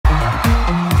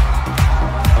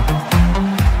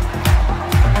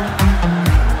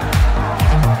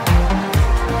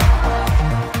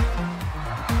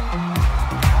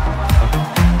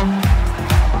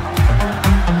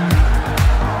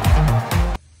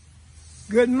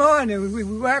Good morning. We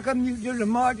welcome you to the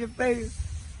March of Faith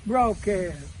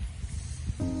broadcast.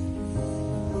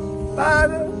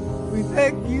 Father, we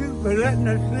thank you for letting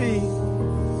us see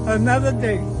another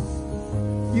day.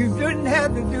 You didn't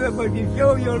have to do it, but you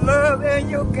show your love and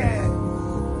your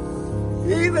kindness.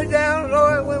 Even down,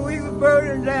 Lord, when we were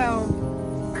burdened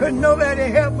down, couldn't nobody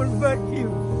help us but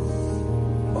you.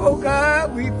 Oh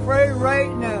God, we pray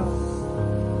right now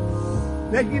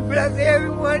that you bless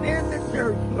everyone in the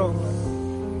church, Lord.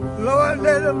 Lord,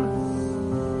 let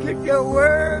them get your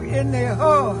word in their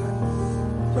heart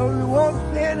so we won't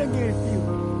sin against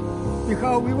you,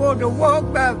 because we want to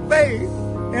walk by faith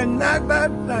and not by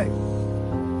sight.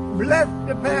 Bless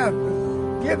the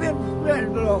pastor. Give him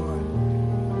strength, Lord.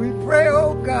 We pray,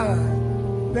 oh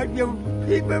God, that your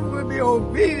people will be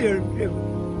obedient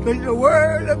to the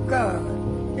word of God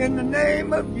in the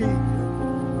name of Jesus.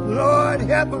 Lord,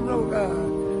 help us, oh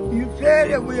God. You said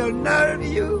that we are not of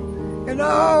you in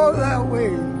all thy ways.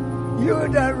 You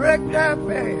will direct our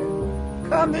path.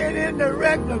 Come in and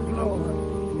direct us,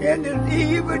 Lord, in this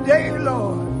evil day,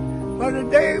 Lord. For the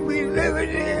day we live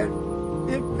in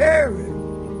is perilous,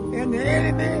 and the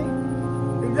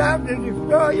enemy is out to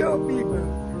destroy your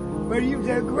people. But you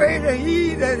said, greater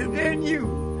he that is in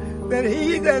you than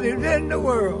he that is in the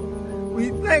world.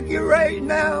 We thank you right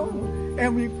now,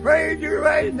 and we praise you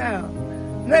right now.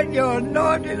 Let your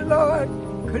anointing, Lord,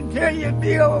 continue to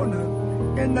be on us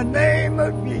in the name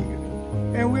of Jesus.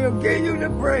 And we'll give you the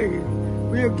praise.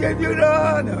 We'll give you the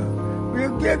honor.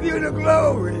 We'll give you the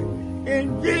glory.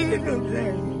 In Jesus'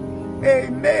 name,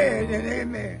 amen and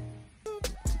amen.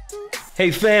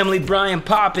 Hey family, Brian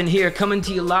Poppin here, coming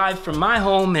to you live from my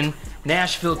home in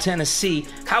Nashville, Tennessee.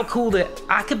 How cool that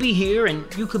I could be here and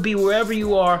you could be wherever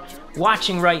you are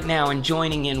watching right now and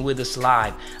joining in with us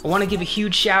live. I want to give a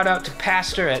huge shout out to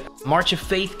Pastor at March of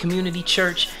Faith Community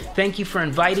Church. Thank you for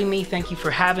inviting me. Thank you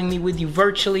for having me with you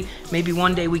virtually. Maybe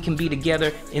one day we can be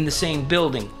together in the same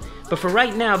building. But for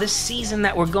right now, this season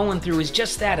that we're going through is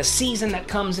just that, a season that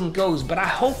comes and goes. But I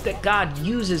hope that God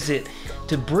uses it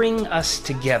to bring us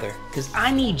together, because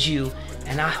I need you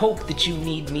and I hope that you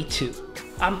need me too.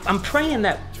 I'm praying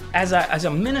that as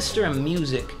a minister in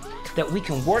music, that we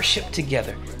can worship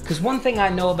together. Because one thing I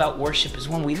know about worship is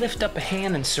when we lift up a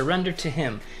hand and surrender to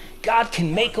Him, God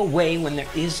can make a way when there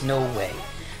is no way.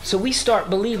 So we start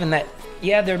believing that,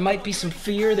 yeah, there might be some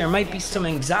fear, there might be some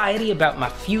anxiety about my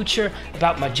future,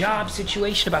 about my job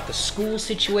situation, about the school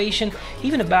situation,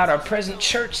 even about our present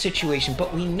church situation.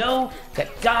 But we know that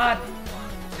God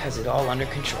has it all under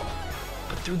control.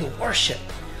 But through the worship,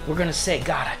 we're going to say,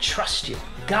 God, I trust you.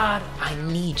 God, I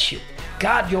need you.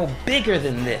 God, you're bigger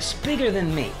than this, bigger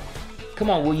than me. Come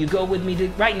on, will you go with me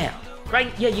right now?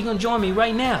 Right? Yeah, you're going to join me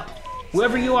right now.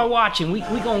 Wherever you are watching,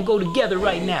 we're going to go together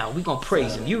right now. We're going to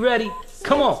praise Him. You ready?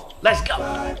 Come on, let's go.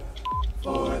 5,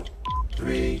 4,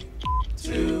 3,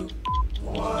 2,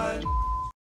 1.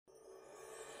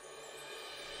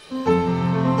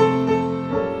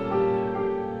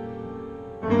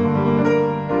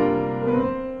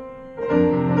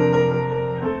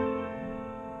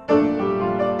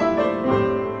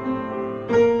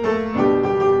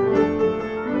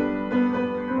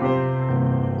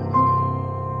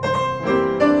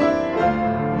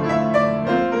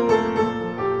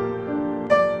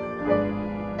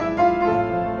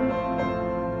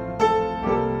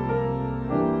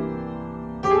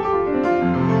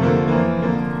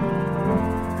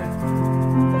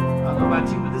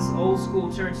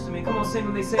 Church to me. Come on, sing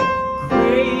when they say,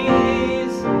 great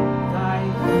is thy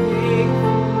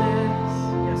faithfulness.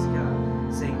 Yes, God.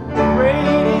 Sing, great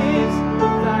is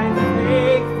thy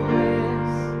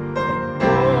faithfulness.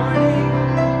 Morning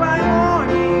by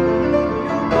morning, new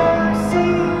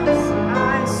mercies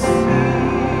I see.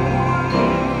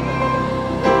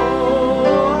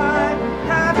 Oh, I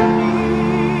have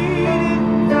needed,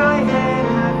 thy hand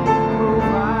hath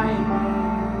provided.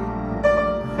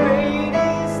 Great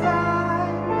is thy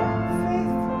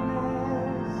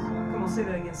faithfulness. Come on, say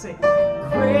that again. Say,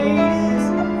 great is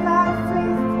thy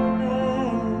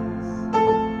faithfulness,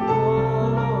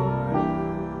 Lord,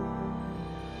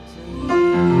 to me.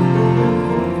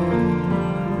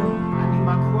 I need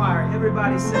my choir.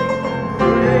 Everybody say,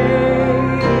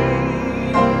 great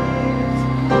is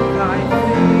thy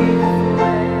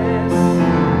faithfulness.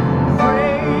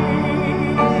 Great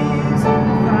is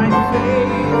thy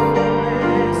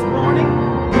faithfulness. Morning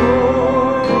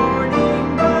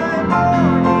by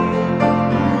morning,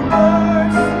 new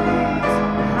mercies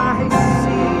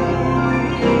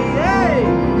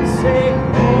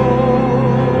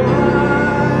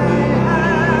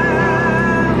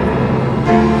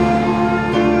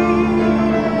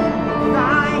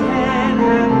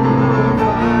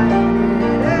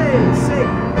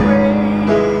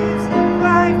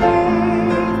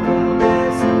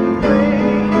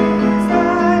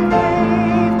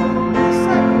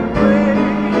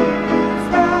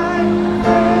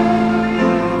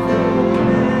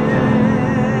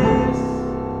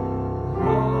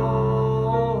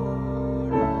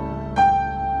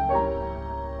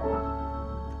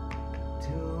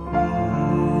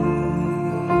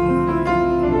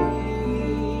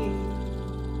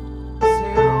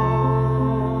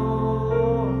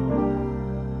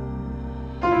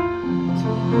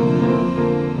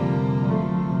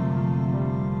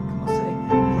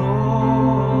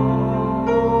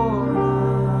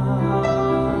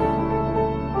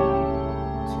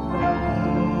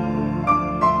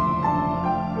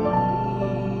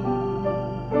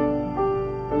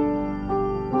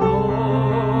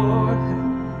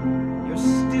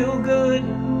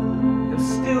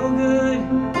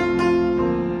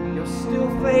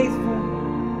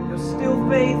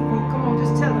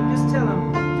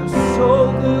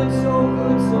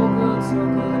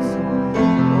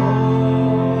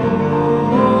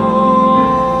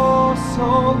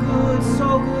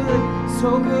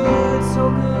So good,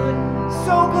 so good,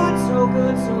 so good, so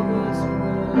good, so good, so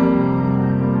good.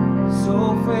 So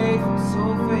faithful, so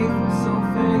faithful, so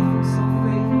faithful, so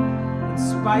faithful. In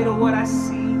spite of what I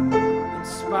see, in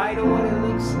spite of what it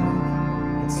looks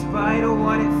like, in spite of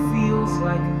what it feels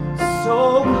like.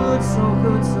 So good, so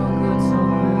good, so good, so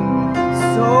good.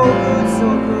 So good, so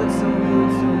good, so good,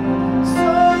 so good. So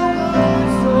good,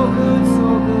 so good, so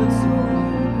good, so good.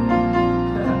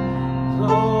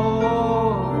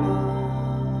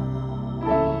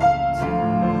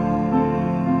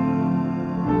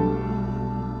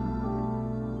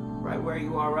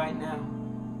 Right now,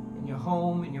 in your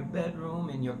home, in your bedroom,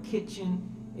 in your kitchen,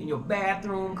 in your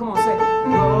bathroom. Come on, say,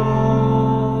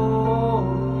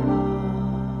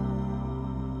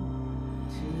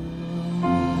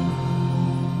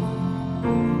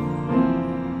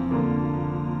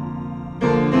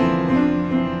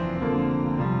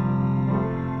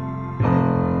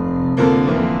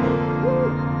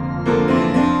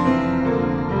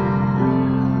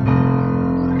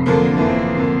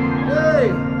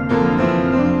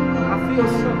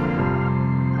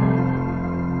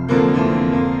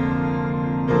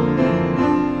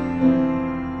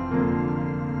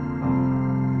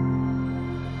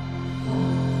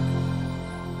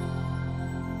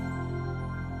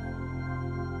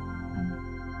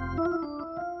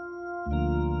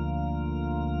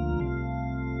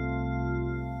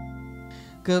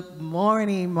 Good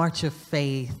morning, March of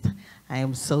Faith. I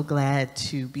am so glad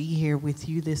to be here with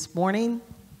you this morning.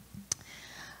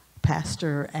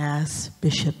 Pastor asked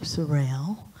Bishop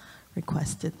Sorrell,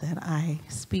 requested that I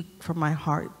speak from my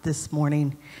heart this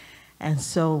morning. And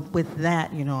so with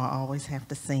that, you know, I always have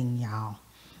to sing, y'all.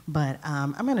 But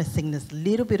I'm going to sing this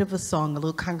little bit of a song, a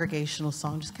little congregational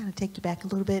song, just kind of take you back a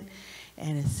little bit.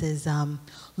 And it says,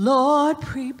 Lord,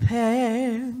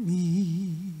 prepare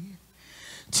me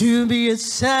to be a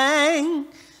sanctuary,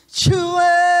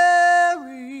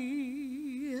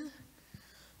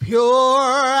 pure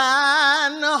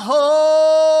and holy,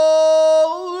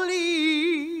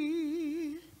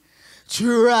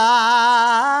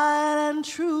 tried and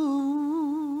true,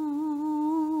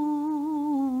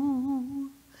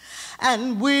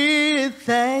 and with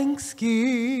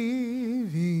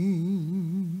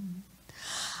thanksgiving,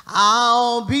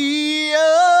 I'll be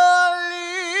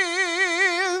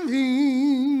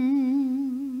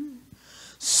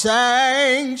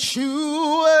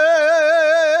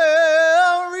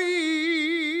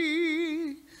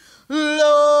sanctuary,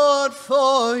 Lord,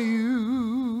 for you.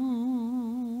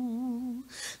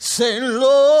 Say,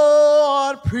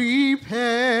 Lord,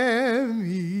 prepare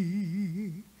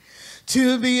me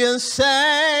to be a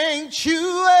sanctuary,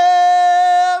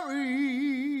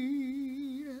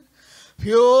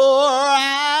 pure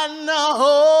and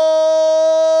holy,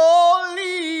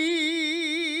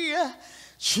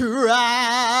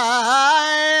 tried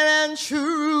and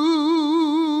true,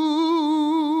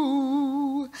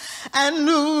 and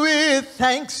with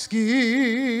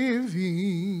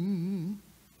thanksgiving,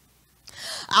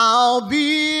 I'll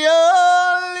be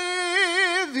a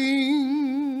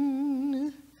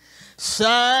living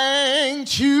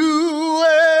sanctuary,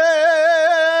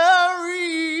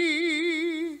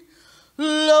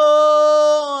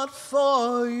 Lord,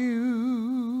 for you.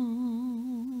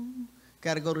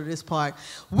 Got to go to this part.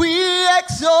 We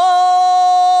exalt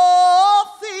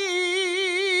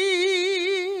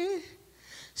thee.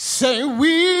 Say,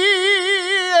 we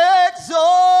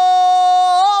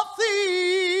exalt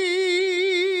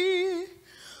thee.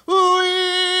 We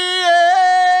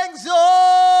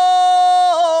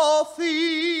exalt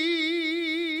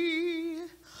thee.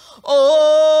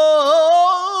 Oh,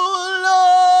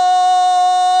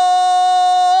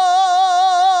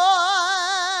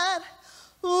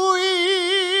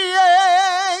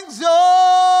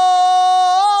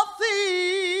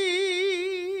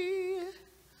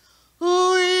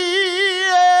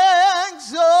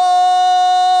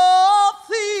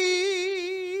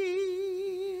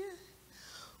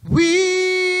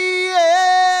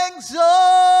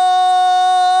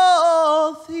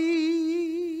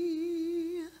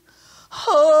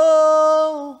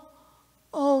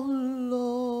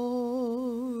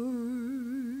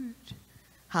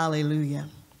 Hallelujah.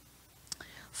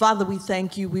 Father, we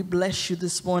thank you. We bless you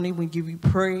this morning. We give you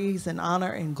praise and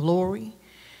honor and glory.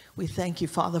 We thank you,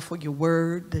 Father, for your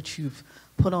word that you've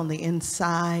put on the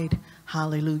inside.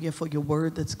 Hallelujah, for your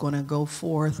word that's going to go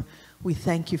forth. We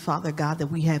thank you, Father God, that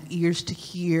we have ears to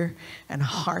hear and a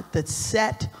heart that's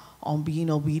set on being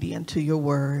obedient to your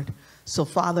word. So,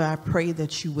 Father, I pray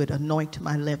that you would anoint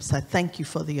my lips. I thank you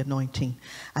for the anointing.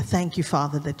 I thank you,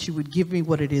 Father, that you would give me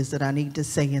what it is that I need to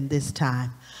say in this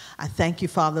time. I thank you,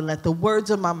 Father. Let the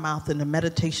words of my mouth and the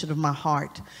meditation of my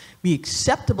heart be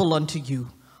acceptable unto you,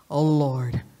 O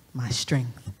Lord, my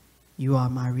strength. You are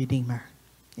my Redeemer.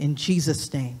 In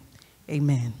Jesus' name,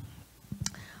 amen.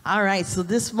 All right, so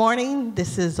this morning,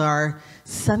 this is our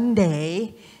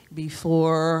Sunday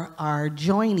before our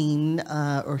joining,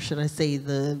 or should I say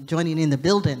the joining in the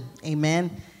building, amen.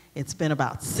 It's been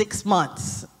about 6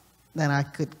 months that I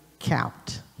could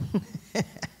count.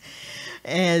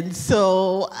 And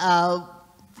so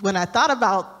when I thought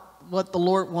about what the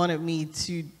Lord wanted me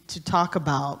to talk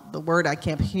about, the word I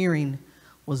kept hearing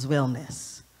was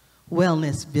wellness.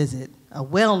 Wellness visit. A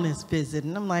wellness visit.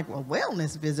 And I'm like, well,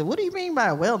 wellness visit? What do you mean by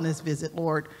a wellness visit,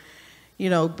 Lord? You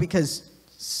know,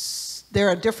 because there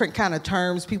are different kind of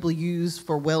terms people use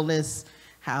for wellness.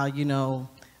 How, you know,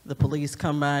 the police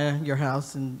come by your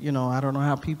house and, you know, I don't know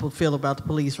how people feel about the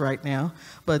police right now,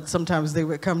 but sometimes they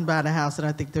would come by the house, and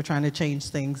I think they're trying to change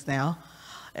things now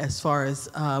as far as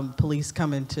police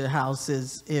coming to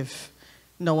houses if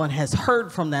no one has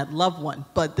heard from that loved one.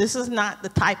 But this is not the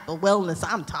type of wellness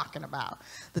I'm talking about.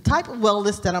 The type of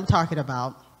wellness that I'm talking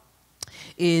about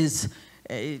is,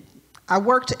 I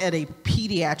worked at a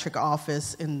pediatric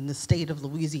office in the state of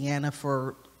Louisiana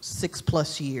for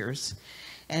 6+ years.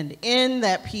 And in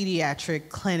that pediatric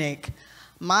clinic,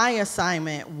 my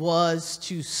assignment was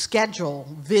to schedule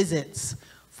visits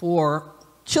for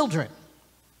children.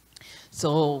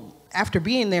 So after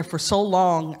being there for so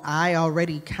long, I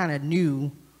already kind of knew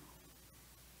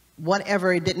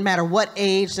whatever, it didn't matter what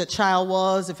age the child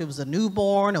was, if it was a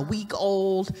newborn, a week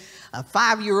old, a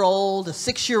 5-year-old, a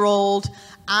 6-year-old,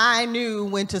 I knew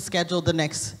when to schedule the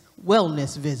next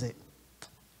wellness visit.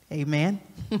 Amen.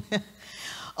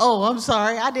 Oh, I'm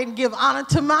sorry, I didn't give honor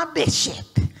to my bishop.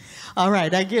 All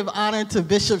right, I give honor to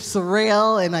Bishop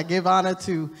Sorrell, and I give honor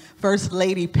to First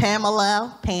Lady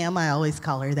Pamela. Pam, I always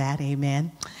call her that,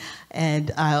 amen.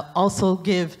 And I also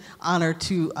give honor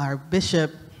to our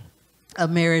Bishop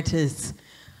Emeritus.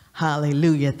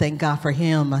 Hallelujah, thank God for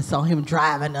him. I saw him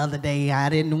driving the other day. I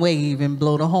didn't wave and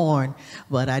blow the horn,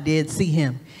 but I did see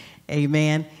him,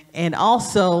 amen. And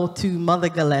also to Mother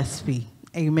Gillespie,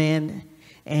 amen.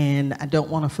 And I don't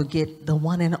want to forget the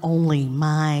one and only,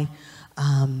 my,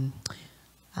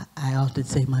 I often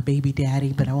say my baby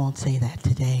daddy, but I won't say that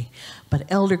today.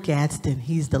 But Elder Gadsden,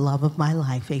 he's the love of my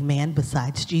life, amen,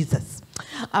 besides Jesus.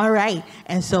 All right,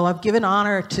 and so I've given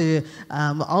honor to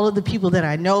all of the people that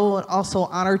I know, and also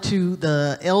honor to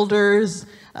the elders,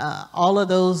 all of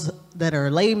those that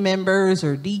are lay members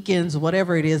or deacons,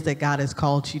 whatever it is that God has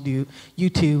called you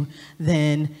to,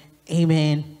 then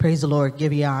amen. Praise the Lord.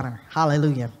 Give you honor.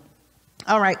 Hallelujah.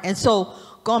 All right. And so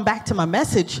going back to my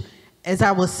message, as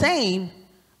I was saying,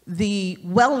 the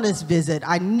wellness visit,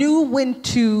 I knew when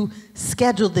to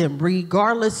schedule them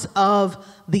regardless of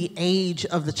the age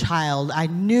of the child. I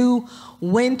knew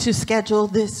when to schedule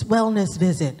this wellness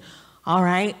visit. All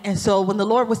right. And so when the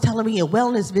Lord was telling me a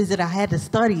wellness visit, I had to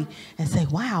study and say,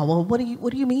 wow, well, what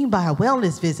do you mean by a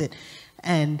wellness visit?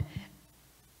 And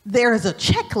there is a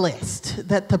checklist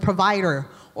that the provider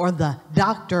or the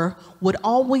doctor would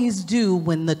always do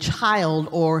when the child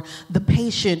or the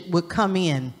patient would come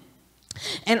in.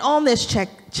 And on this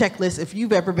checklist, if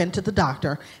you've ever been to the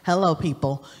doctor, hello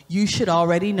people, you should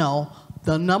already know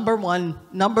the number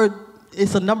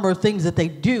is a number of things that they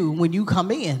do when you come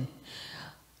in.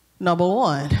 Number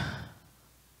one,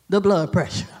 the blood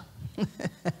pressure.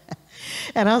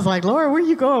 And I was like, Lord, where are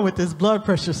you going with this blood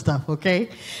pressure stuff, okay?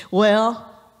 Well,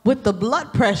 with the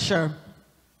blood pressure,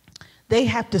 they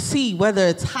have to see whether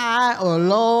it's high or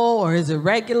low, or is it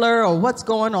regular, or what's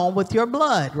going on with your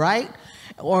blood, right?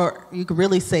 Or you could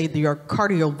really say your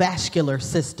cardiovascular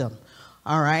system,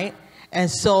 all right? And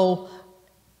so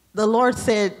the Lord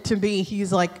said to me,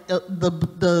 he's like,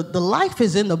 the life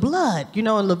is in the blood. You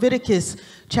know, in Leviticus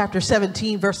chapter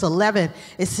 17, verse 11,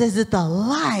 it says that the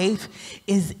life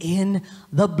is in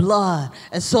the blood.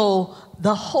 And so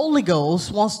the Holy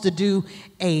Ghost wants to do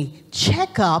a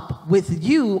checkup with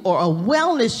you, or a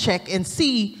wellness check, and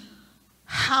see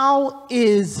how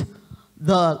is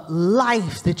the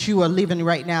life that you are living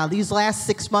right now. These last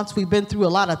 6 months, we've been through a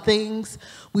lot of things.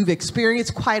 We've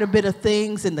experienced quite a bit of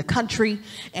things in the country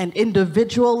and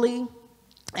individually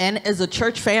and as a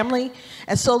church family.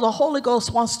 And so the Holy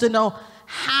Ghost wants to know,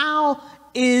 how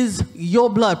is your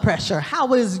blood pressure?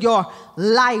 How is your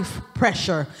life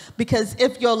pressure? Because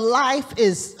if your life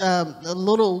is a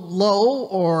little low,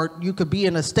 or you could be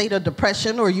in a state of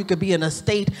depression, or you could be in a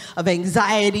state of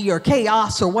anxiety or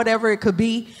chaos or whatever it could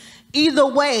be, either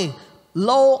way,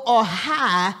 low or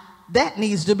high, that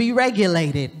needs to be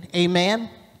regulated. Amen.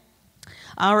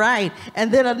 All right. And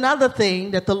then another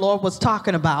thing that the Lord was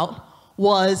talking about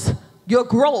was your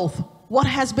growth. What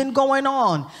has been going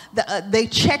on? They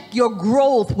check your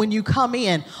growth when you come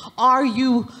in. Are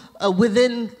you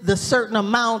within the certain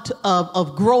amount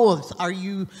of growth? Are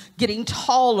you getting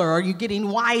taller? Are you getting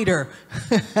wider?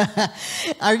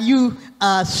 Are you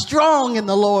strong in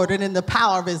the Lord and in the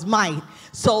power of his might?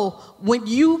 So when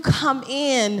you come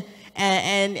in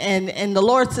and the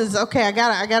Lord says, okay, I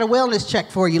got a wellness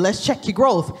check for you. Let's check your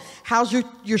growth. How's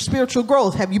your spiritual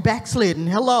growth? Have you backslidden?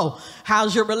 Hello.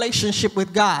 How's your relationship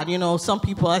with God? You know, some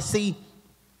people I see,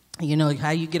 you know,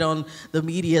 how you get on the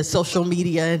media, social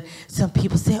media, and some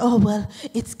people say, oh, well,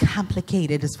 it's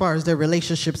complicated as far as their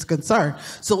relationship's concerned.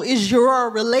 So is your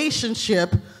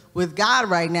relationship with God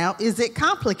right now, is it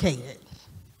complicated?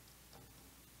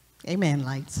 Amen,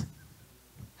 lights.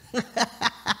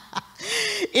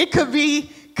 It could be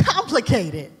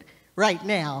complicated right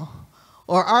now.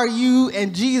 Or are you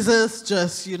and Jesus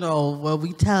just, you know, well,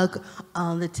 we talk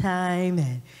all the time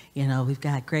and, you know, we've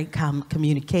got great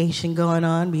communication going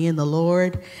on, me and the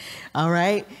Lord, all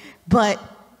right? But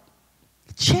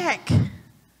check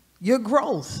your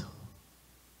growth.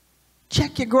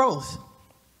 Check your growth.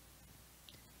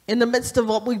 In the midst of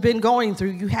what we've been going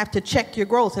through, you have to check your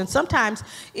growth. And sometimes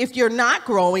if you're not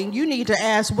growing, you need to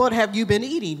ask, what have you been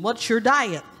eating? What's your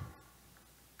diet?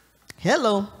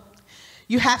 Hello.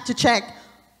 You have to check,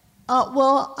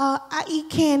 I eat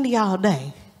candy all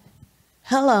day.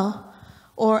 Hello.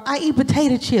 Or I eat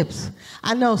potato chips.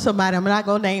 I know somebody, I'm not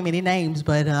going to name any names,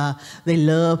 but they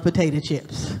love potato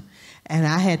chips. And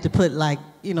I had to put, like,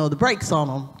 you know, the brakes on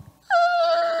them.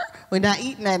 We're not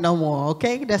eating that no more,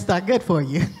 okay? That's not good for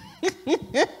you.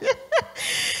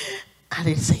 I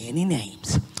didn't say any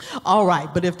names. All right,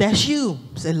 but if that's you,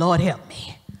 say, Lord, help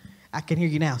me. I can hear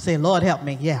you now. Say, Lord, help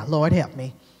me. Yeah, Lord, help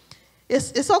me.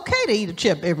 It's okay to eat a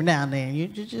chip every now and then. You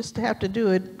just have to do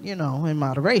it, you know, in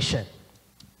moderation.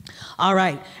 All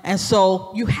right, and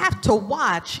so you have to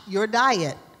watch your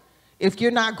diet. If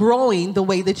you're not growing the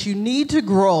way that you need to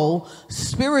grow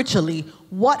spiritually,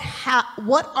 what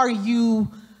are you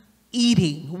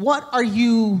eating? What are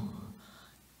you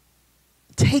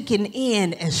taking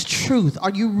in as truth?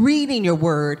 Are you reading your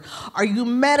word? Are you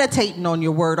meditating on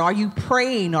your word? Are you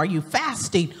praying? Are you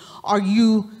fasting? Are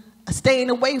you staying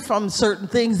away from certain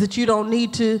things that you don't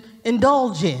need to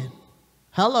indulge in?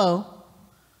 Hello.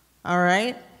 All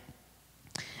right.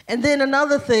 And then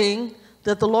another thing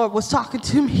that the Lord was talking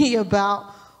to me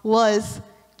about was,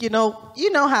 you know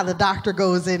how the doctor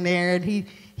goes in there and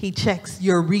he checks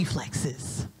your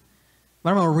reflexes.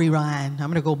 But I'm going to rewind. I'm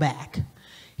going to go back.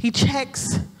 He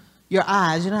checks your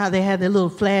eyes. You know how they have their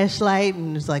little flashlight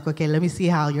and it's like, okay, let me see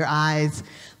how your eyes,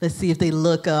 let's see if they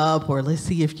look up, or let's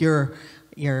see if your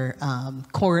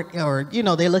cornea, or, you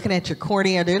know, they're looking at your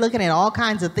cornea. They're looking at all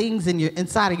kinds of things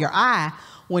inside of your eye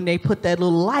when they put that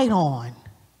little light on.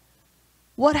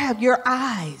 What have your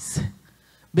eyes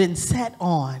been set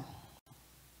on?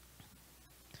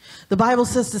 The Bible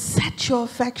says to set your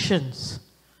affections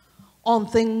on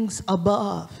things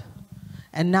above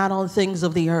and not on things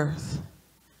of the earth.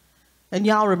 And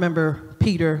y'all remember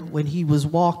Peter when he was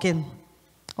walking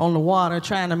on the water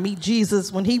trying to meet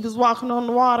Jesus. When he was walking on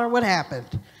the water, what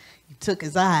happened? He took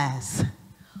his eyes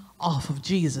off of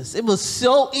Jesus. It was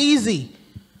so easy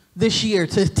this year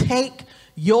to take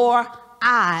your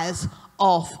eyes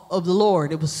off of the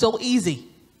Lord. It was so easy.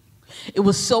 It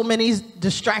was so many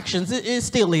distractions. It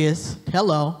still is.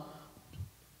 Hello.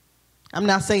 I'm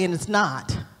not saying it's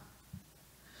not.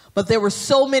 But there were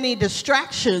so many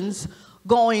distractions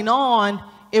going on,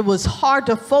 it was hard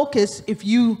to focus if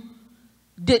you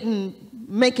didn't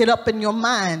make it up in your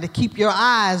mind to keep your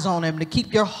eyes on him, to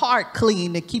keep your heart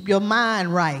clean, to keep your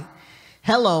mind right.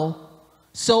 Hello.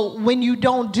 So when you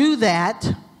don't do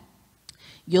that,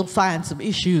 you'll find some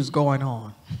issues going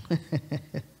on.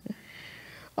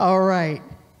 All right.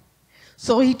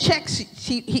 So he's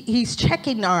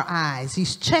checking our eyes.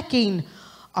 He's checking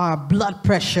our blood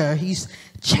pressure. He's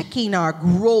checking our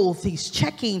growth. He's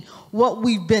checking what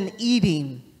we've been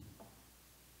eating.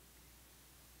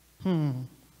 And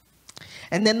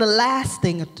then the last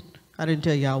thing, I didn't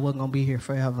tell you I wasn't going to be here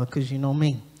forever because you know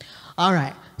me. All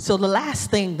right. So the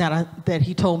last thing that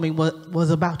he told me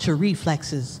was about your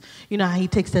reflexes. You know how he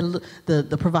takes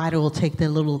the provider will take that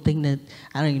little thing that,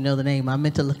 I don't even know the name. I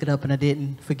meant to look it up and I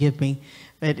didn't. Forgive me.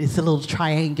 But it's a little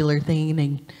triangular thing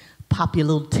and pop your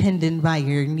little tendon by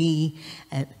your knee.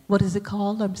 And what is it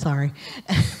called? I'm sorry.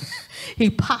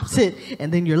 He pops it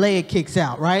and then your leg kicks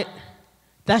out, right?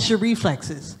 That's your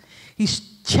reflexes. He's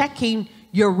checking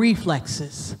your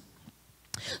reflexes.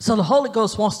 So the Holy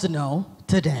Ghost wants to know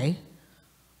today,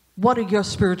 what are your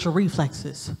spiritual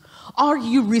reflexes? Are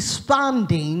you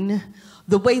responding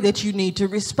the way that you need to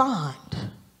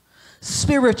respond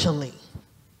spiritually?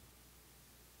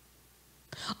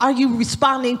 Are you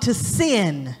responding to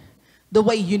sin the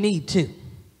way you need to?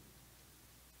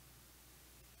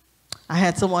 I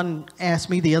had someone ask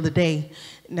me the other day,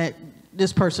 that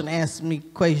this person asked me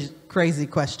crazy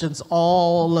questions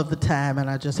all of the time, and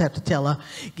I just have to tell her,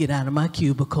 get out of my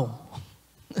cubicle.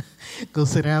 Go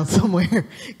sit down somewhere,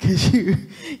 because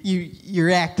you're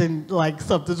acting like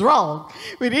something's wrong.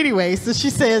 But anyway, so she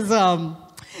says,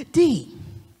 D,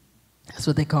 that's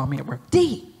what they call me at work.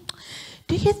 D,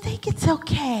 do you think it's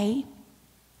okay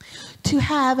to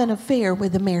have an affair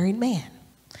with a married man?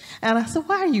 And I said,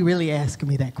 why are you really asking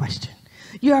me that question?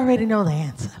 You already know the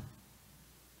answer.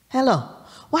 Hello,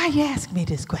 why are you asking me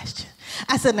this question?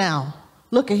 I said, now,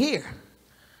 look at here.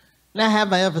 Now,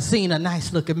 have I ever seen a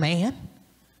nice looking man?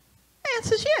 The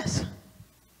answer is yes.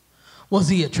 Was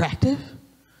he attractive?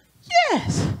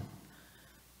 Yes.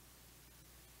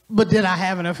 But did I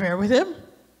have an affair with him?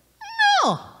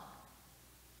 No.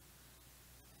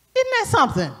 Isn't that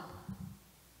something?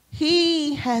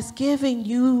 He has given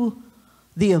you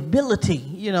the ability.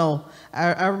 You know,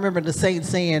 I remember the saint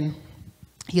saying,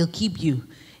 he'll keep you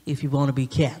if you want to be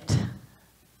kept.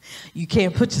 You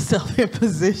can't put yourself in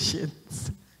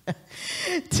positions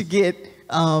to get,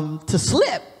 to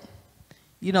slip.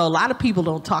 You know, a lot of people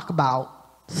don't talk about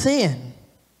sin.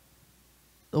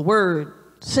 The word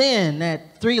sin,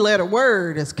 that three-letter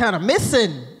word, is kind of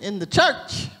missing in the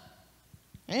church.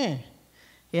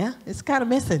 Yeah, it's kind of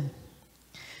missing.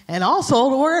 And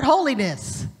also the word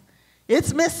holiness,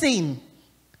 it's missing.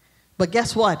 But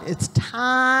guess what? It's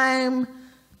time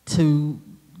to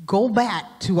go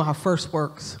back to our first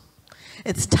works.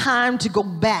 It's time to go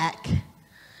back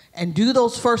and do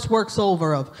those first works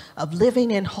over of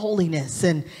living in holiness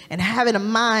and having a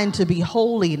mind to be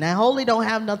holy. Now, holy don't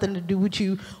have nothing to do with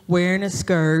you wearing a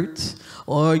skirt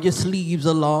or your sleeves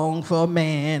are long for a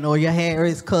man or your hair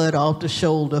is cut off the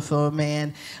shoulder for a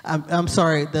man. I'm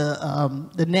sorry,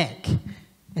 the neck.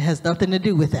 It has nothing to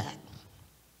do with that.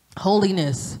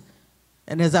 Holiness,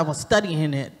 and as I was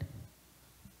studying it,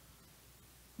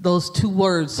 those two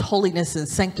words, holiness and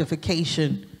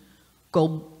sanctification,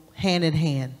 go hand in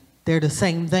hand. They're the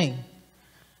same thing.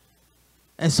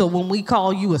 And so when we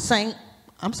call you a saint,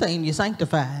 I'm saying you're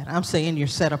sanctified. I'm saying you're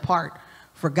set apart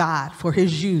for God, for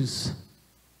his use.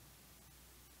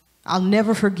 I'll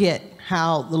never forget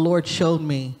how the Lord showed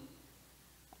me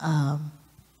about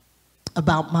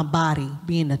my body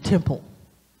being a temple.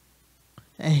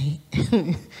 And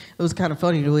it was kind of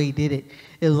funny the way he did it.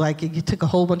 It was like he took a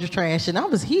whole bunch of trash, and I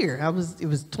was here. It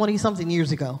was 20-something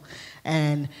years ago,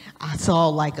 and I saw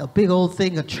like a big old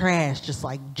thing of trash, just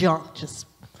like junk,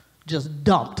 just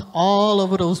dumped all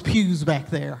over those pews back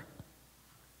there.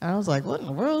 And I was like, what in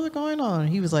the world is going on? And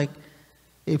he was like,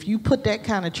 if you put that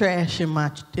kind of trash in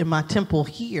my temple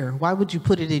here, why would you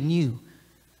put it in you?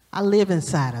 I live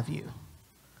inside of you.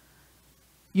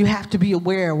 You have to be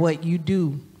aware of what you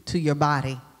do to your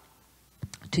body,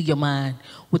 to your mind,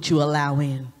 what you allow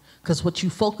in. Because what you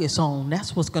focus on,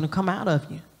 that's what's going to come out of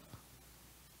you.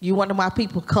 You wonder why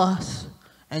people cuss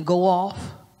and go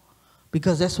off?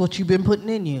 Because that's what you've been putting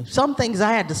in you. Some things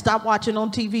I had to stop watching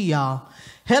on TV, y'all.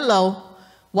 Hello.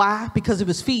 Why? Because it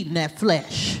was feeding that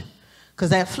flesh. Because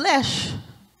that flesh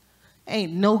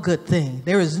ain't no good thing.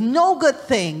 There is no good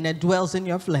thing that dwells in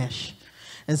your flesh.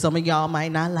 And some of y'all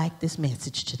might not like this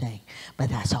message today, but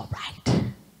that's all right.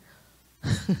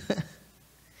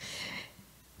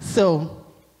 So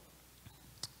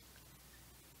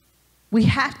we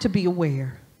have to be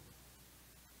aware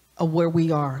of where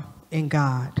we are in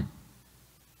God.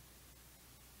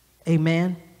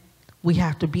 Amen. We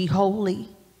have to be holy.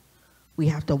 We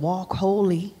have to walk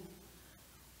holy.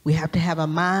 We have to have a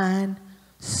mind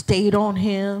stayed on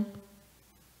him,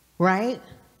 right?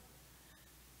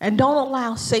 And don't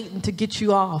allow Satan to get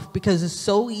you off, because it's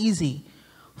so easy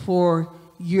for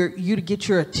you to get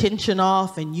your attention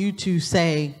off and you to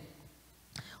say,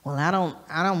 well, I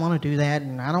don't want to do that,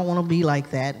 and I don't want to be like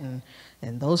that,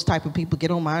 and those type of people get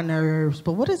on my nerves.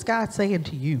 But what is God saying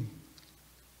to you?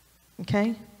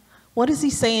 Okay? What is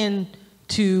he saying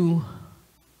to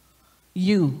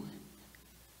you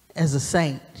as a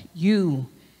saint, you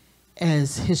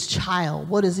as his child?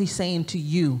 What is he saying to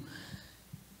you?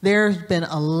 There's been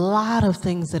a lot of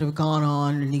things that have gone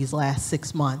on in these last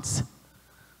 6 months.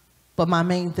 But my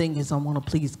main thing is I want to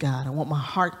please God. I want my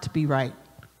heart to be right.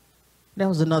 That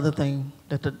was another thing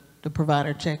that the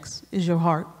provider checks. Is your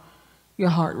heart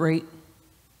rate?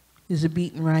 Is it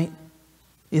beating right?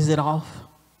 Is it off?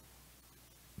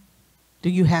 Do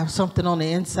you have something on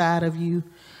the inside of you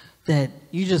that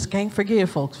you just can't forgive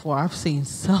folks for? I've seen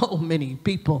so many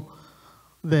people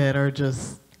that are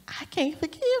just, I can't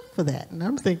forgive for that. And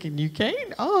I'm thinking, you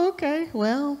can't? Oh, okay.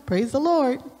 Well, praise the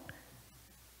Lord.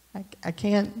 I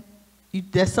can't.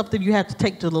 That's something you have to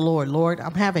take to the Lord. Lord,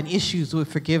 I'm having issues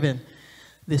with forgiving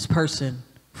this person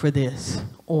for this,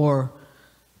 or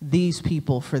these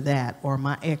people for that, or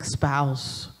my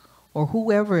ex-spouse, or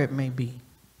whoever it may be.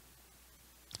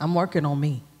 I'm working on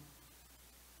me.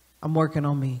 I'm working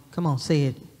on me. Come on, say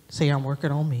it. Say, I'm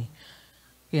working on me.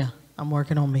 Yeah, I'm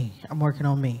working on me. I'm working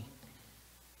on me.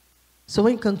 So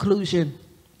in conclusion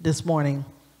this morning,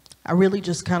 I really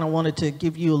just kind of wanted to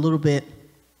give you a little bit.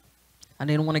 I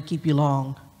didn't want to keep you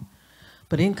long.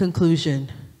 But in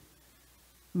conclusion,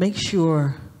 make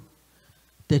sure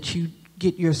that you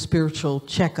get your spiritual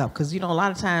checkup. Because, you know, a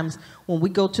lot of times when we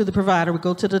go to the provider, we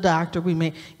go to the doctor,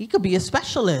 he could be a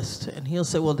specialist. And he'll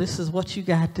say, well, this is what you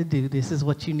got to do. This is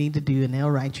what you need to do. And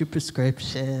they'll write you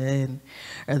prescription.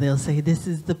 Or they'll say, this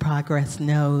is the progress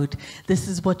note. This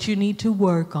is what you need to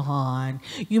work on.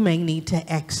 You may need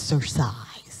to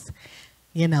exercise.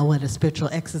 You know what a spiritual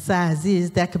exercise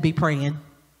is? That could be praying.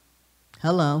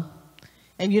 Hello.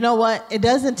 And you know what? It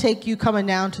doesn't take you coming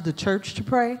down to the church to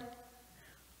pray.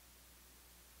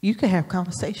 You can have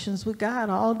conversations with God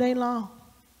all day long.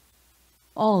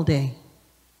 All day.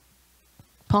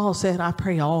 Paul said, I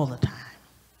pray all the time.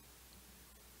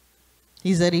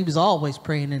 He said he was always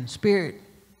praying in the spirit.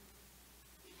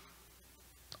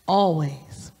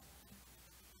 Always.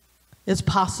 It's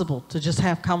possible to just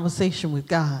have conversation with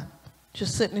God.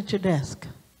 Just sitting at your desk.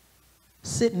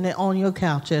 Sitting there on your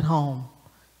couch at home.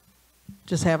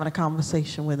 Just having a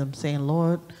conversation with him, saying,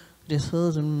 Lord, this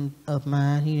husband of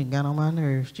mine, he done got on my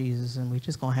nerves, Jesus, and we're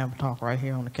just going to have a talk right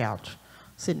here on the couch,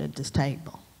 sitting at this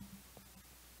table.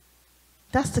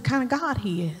 That's the kind of God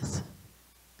he is.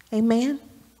 Amen?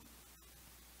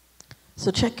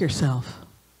 So check yourself.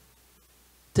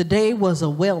 Today was a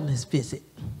wellness visit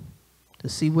to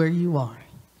see where you are.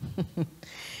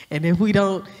 And if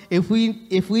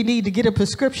we need to get a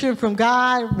prescription from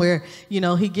God where, you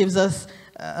know, he gives us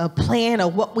a plan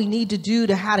of what we need to do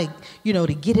to how to, you know,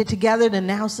 to get it together, then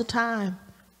now's the time.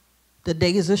 The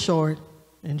days are short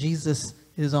and Jesus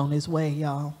is on his way,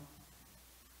 y'all.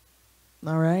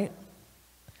 All right.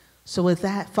 So with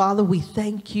that, Father, we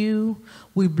thank you.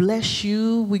 We bless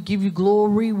you. We give you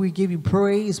glory. We give you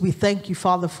praise. We thank you,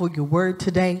 Father, for your word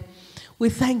today. We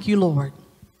thank you, Lord.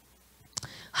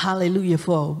 Hallelujah,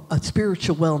 for a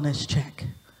spiritual wellness check.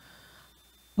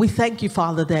 We thank you,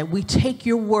 Father, that we take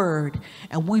your word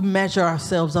and we measure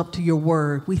ourselves up to your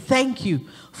word. We thank you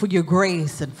for your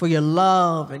grace and for your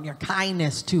love and your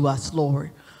kindness to us,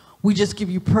 Lord. We just give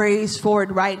you praise for it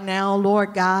right now,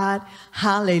 Lord God.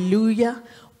 Hallelujah.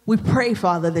 We pray,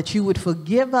 Father, that you would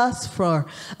forgive us for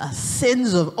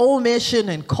sins of omission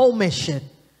and commission.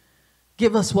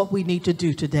 Give us what we need to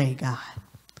do today, God.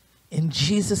 In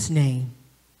Jesus' name,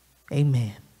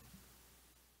 amen.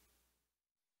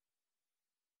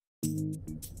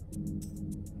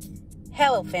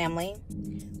 Hello, family.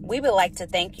 We would like to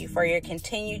thank you for your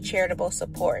continued charitable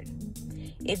support.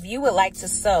 If you would like to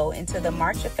sow into the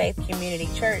March of Faith Community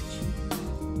Church,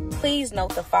 please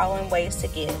note the following ways to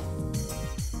give.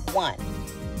 1.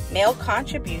 Mail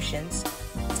contributions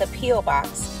to P.O.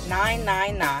 Box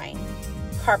 999,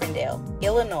 Carbondale,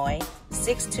 Illinois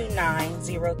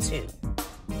 62902.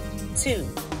 2.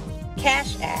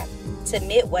 Cash App to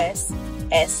Midwest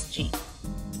SG.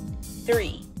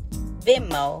 3.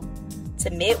 Venmo to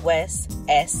Midwest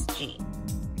SG.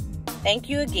 Thank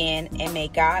you again, and may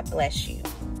God bless you.